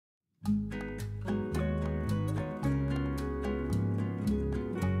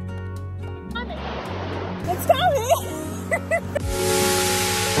It's coming!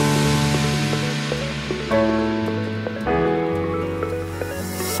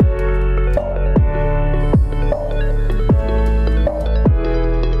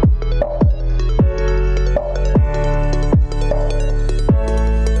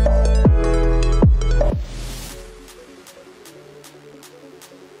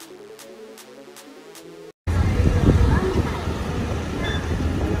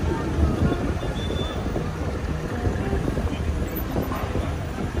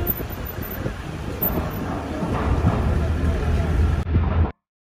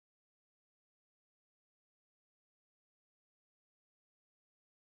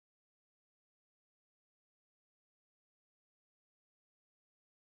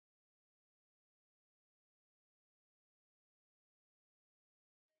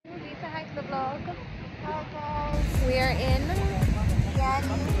 Hi to the vlog. Hi guys. We are in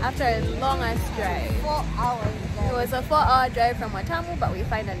Diani. after a long ass drive. 4 hours. It was a 4-hour drive from Watamu, but we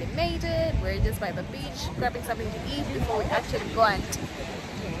finally made it. We're just by the beach grabbing something to eat before we actually go and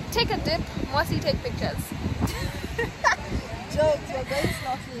take a dip. Mostly take pictures. Jokes, we're going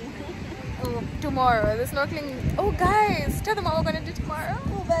snorkeling. Oh, tomorrow, the snorkeling. Oh guys, tell them what we're gonna do tomorrow.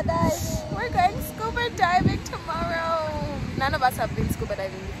 Scuba diving. We're going scuba diving tomorrow. None of us have been scuba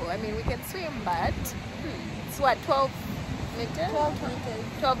diving before. I mean, we can swim, but it's what, 12 meters? 12 meters.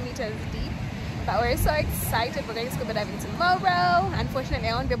 12 meters deep. But we're so excited. We're going scuba diving tomorrow. Unfortunately,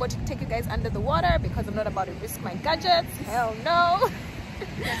 I won't be able to take you guys under the water because I'm not about to risk my gadgets. Hell no.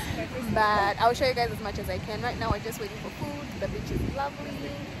 But I'll show you guys as much as I can. Right now, we're just waiting for food. The beach is lovely.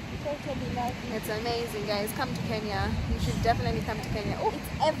 Totally lovely. It's amazing, guys. Come to Kenya. You should definitely come to Kenya. Oh, It's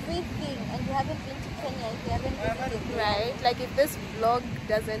everything, and you haven't been to Kenya if you haven't visited. right. Like if this vlog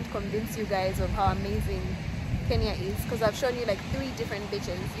doesn't convince you guys of how amazing Kenya is, because I've shown you like 3 different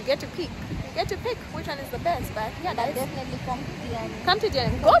beaches. You get to pick. You get to pick which one is the best. But yeah, But guys, definitely come to Diani. come to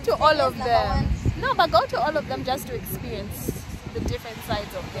Diani. Go to all of Kenya's them. number No, but go to all of them just to experience the different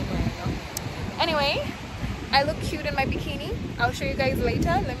sides of Kenya. You know. Anyway, I look cute in my bikini. I'll show you guys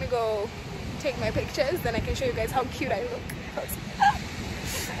later. Let me go take my pictures, then I can show you guys how cute I look.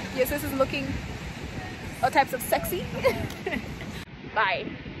 Yes, this is looking all types of sexy. Bye.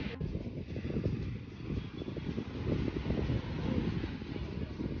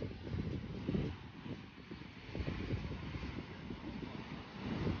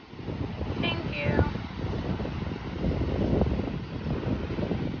 Thank you.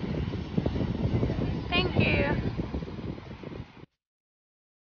 Thank you.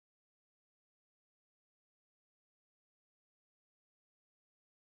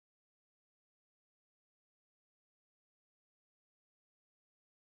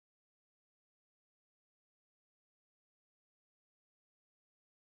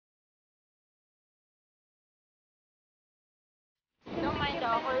 Don't mind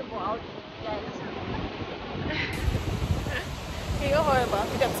our horrible outfit, guys. You're horrible.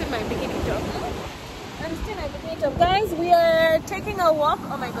 You've seen my bikini top. I'm still my bikini top. Guys, we are taking a walk.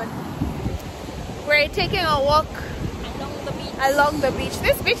 Oh my god. We're taking a walk Along the beach. along the beach.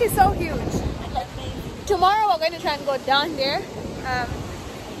 This beach is so huge. Tomorrow we're going to try and go down there.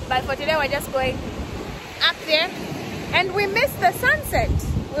 But for today we're just going up there. And we missed the sunset.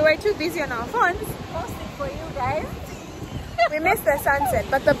 We were too busy on our phones. Mostly for you guys. We missed the sunset,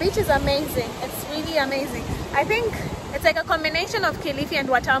 but the beach is amazing. It's really amazing. I think it's like a combination of Kilifi and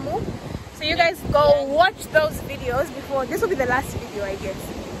Watamu. So you guys go watch those videos before. This will be the last video, I guess.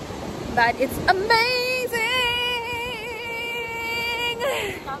 But it's amazing.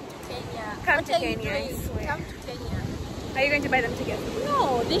 Come to Kenya. Come What to are you Kenya, I doing? swear. Come to Kenya. Are you going to buy them tickets?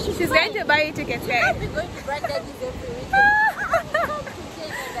 No, they should She's going to buy you tickets, We're guys. going to brand daddies every weekend. Come to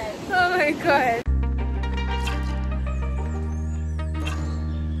Kenya, guys. Oh my god.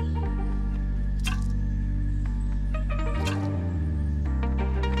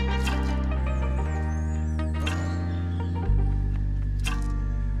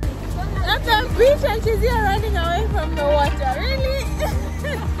 That's a beach and she's here running away from the water. Really?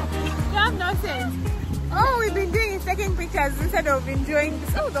 You have no sense. All we've been doing is taking pictures instead of enjoying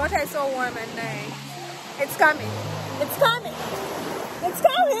this. Oh, the water is so warm and nice. It's coming. It's coming. It's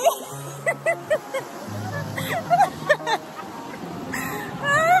coming.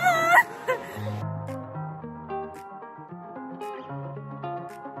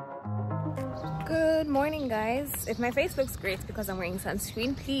 Good morning, guys. If my face looks great because I'm wearing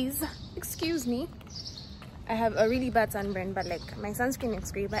sunscreen, please excuse me. I have a really bad sunburn, but like my sunscreen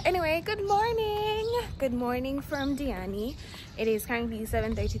looks great. But anyway, good morning. good morning from Diani. It is currently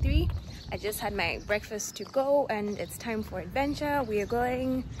 7:33. I just had my breakfast to go and it's time for adventure. We are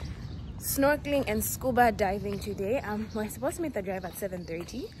going snorkeling and scuba diving today. We're supposed to meet the drive at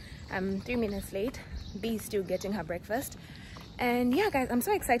 7:30. I'm 3 minutes late. B is still getting her breakfast. And yeah guys, I'm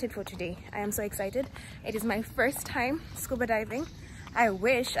so excited for today. I am so excited. It is my first time scuba diving. I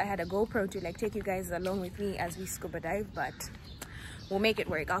wish I had a GoPro to like take you guys along with me as we scuba dive, but we'll make it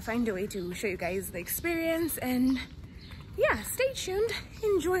work. I'll find a way to show you guys the experience, and yeah, stay tuned,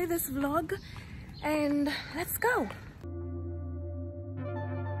 enjoy this vlog, and let's go.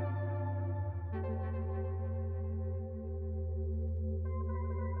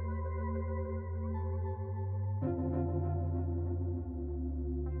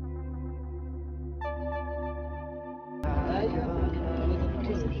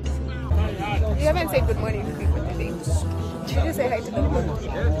 You haven't said good morning to people today. Should you say hi to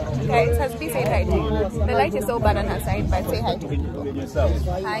them? Guys, has B said hi to you? The light is so bad on her side, but say hi to people.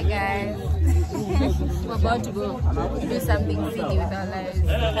 Hi guys. We're about to go do something silly with our lives.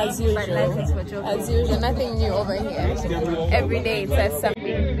 As usual. But life is for joking. As usual, nothing new over here. Every day it says something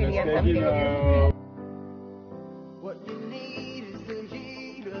silly and something new. What you need is the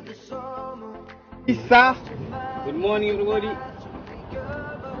heat of the summer. Isa. Good morning, everybody.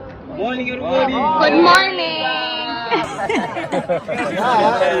 Good morning, everybody. Good morning.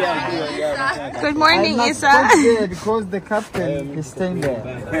 Good morning, Isa. Because the captain is staying there.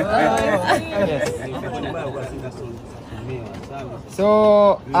 Yes.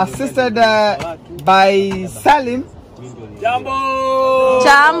 So, assisted by Salim. Jambo.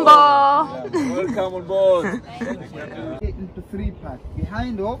 Welcome on board. Into 3 parts.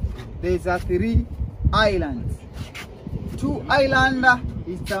 Behind us, there's 3 islands. 2 islands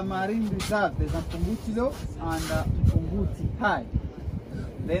is the marine reserve. There's Mpunguti Low and Mpunguti High.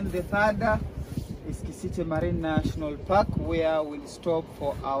 Then the third is Kisite Marine National Park, where we'll stop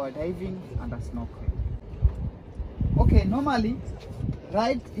for our diving and snorkeling. Okay, normally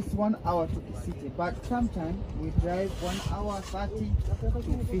ride is 1 hour to Kisite, but sometimes we drive 1 hour 30 to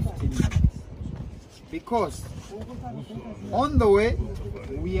 50 minutes. Because on the way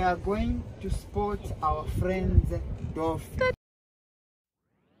we are going to spot our friends dolphin.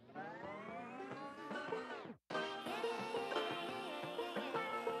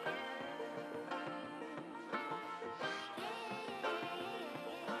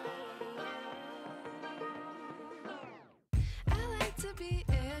 I like to be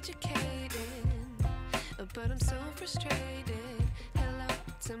educated, but I'm so frustrated. Hello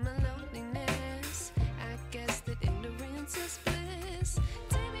to my loneliness. I guess that ignorance is bliss.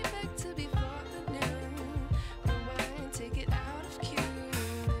 Take me back to before I knew. Rewind, take it out of cue.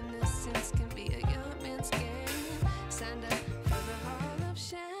 Innocence can be a young man's game. Signed up for the hall of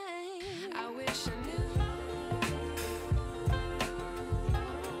shame. I wish I knew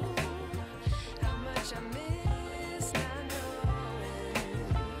how much I miss not knowing.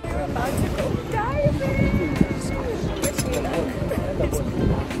 We're about to go diving.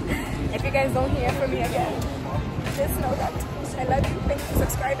 If you guys don't hear from me again, just know that I love you. Thank you for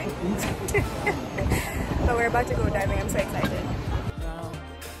subscribing. But we're about to go diving. I'm so excited.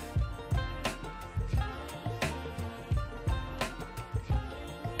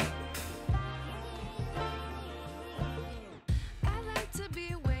 I like to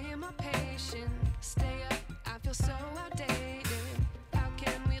be away my patience. Stay up, I feel so outdated. How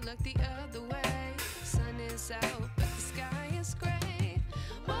can we look the other way? Sun is out, but the sky is gray.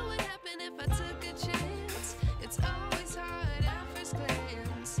 What would happen if I took a chance? It's always hard at first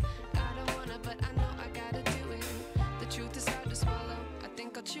glance. I don't wanna, but I know I gotta do it. The truth is hard to swallow. I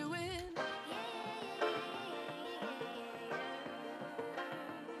think I'll chew it.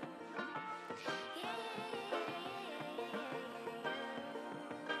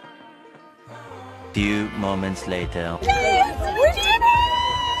 Few moments later. We did it!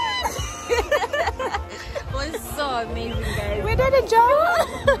 It was so amazing, guys. We did a job!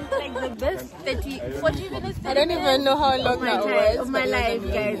 Like the best 40 minutes. I don't even know how long that was. Of my life,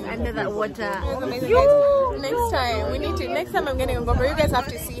 guys, under that water. It was amazing, guys. Next time, we need to. Next time, I'm getting a GoPro. You guys have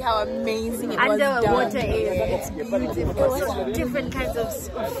to see how amazing it was. Underwater done. is beautiful. Different kinds of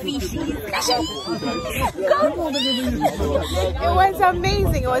species. It was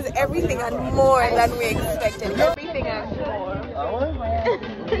amazing. It was everything and more than we expected. Everything and more.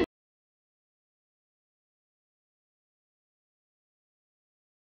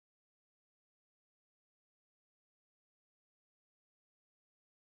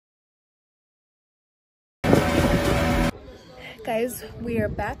 Guys, we are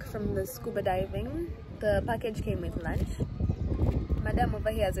back from the scuba diving. The package came with lunch. Madam over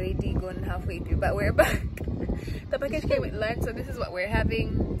here has already gone halfway through, but we're back. The package came with lunch, so this is what we're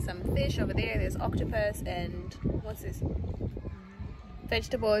having. Some fish over there, there's octopus and what's this?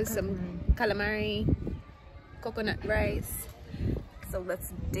 Vegetables, some calamari, coconut rice. So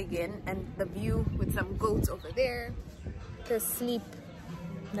let's dig in, and the view with some goats over there. The sleep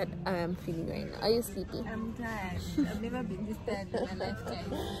that I am feeling right now. Are you sleepy? I'm tired. I've never been this tired in my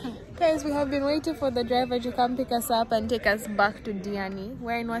lifetime. Guys, we have been waiting for the driver to come pick us up and take us back to Diani.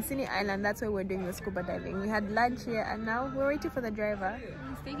 We're in Wasini Island. That's where we're doing the scuba diving. We had lunch here and now we're waiting for the driver.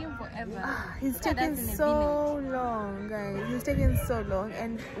 It's taking forever. He's taking so long, guys. He's taking so long,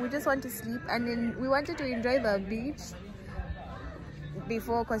 and we just want to sleep, and then we wanted to enjoy the beach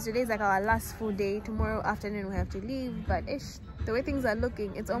before, because today is like our last full day. Tomorrow afternoon we have to leave, but the way things are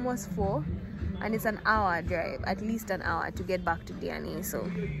looking, it's almost 4 and it's an hour drive, at least an hour to get back to Diani. So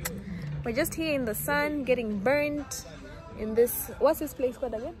we're just here in the sun getting burnt in this, what's this place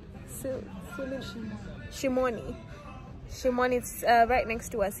called again? Shimoni. It's right next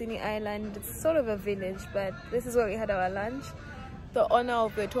to Wasini Island. It's sort of a village, but this is where we had our lunch. The owner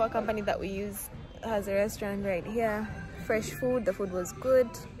of the tour company that we use has a restaurant right here. Fresh food, the food was good,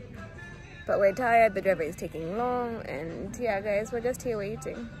 but we're tired, the driver is taking long, and yeah guys, we're just here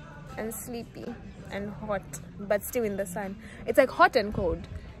waiting and sleepy and hot, but still in the sun. It's like hot and cold.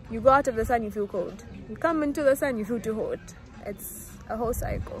 You go out of the sun, you feel cold. You come into the sun, you feel too hot. It's a whole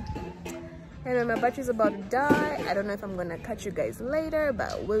cycle. Anyway, my battery's about to die. I don't know if I'm gonna catch you guys later,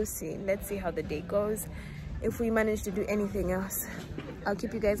 but we'll see. Let's see how the day goes. If we manage to do anything else, I'll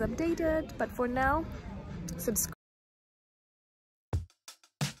keep you guys updated, but for now, subscribe.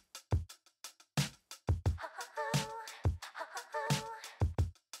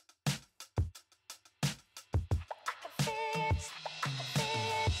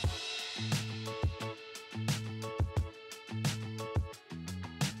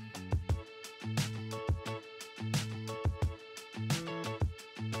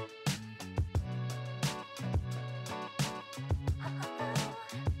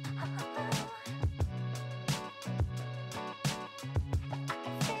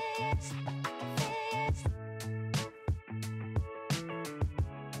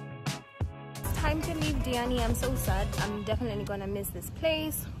 Time to leave Diani. I'm so sad. I'm definitely gonna miss this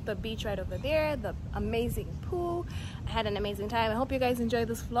place, the beach right over there, the amazing pool. I had an amazing time. I hope you guys enjoyed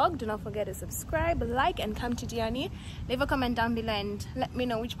this vlog. Do not forget to subscribe, like, and come to Diani. Leave a comment down below and let me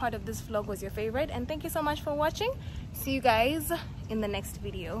know which part of this vlog was your favorite, and thank you so much for watching. See you guys in the next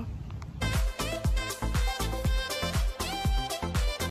video.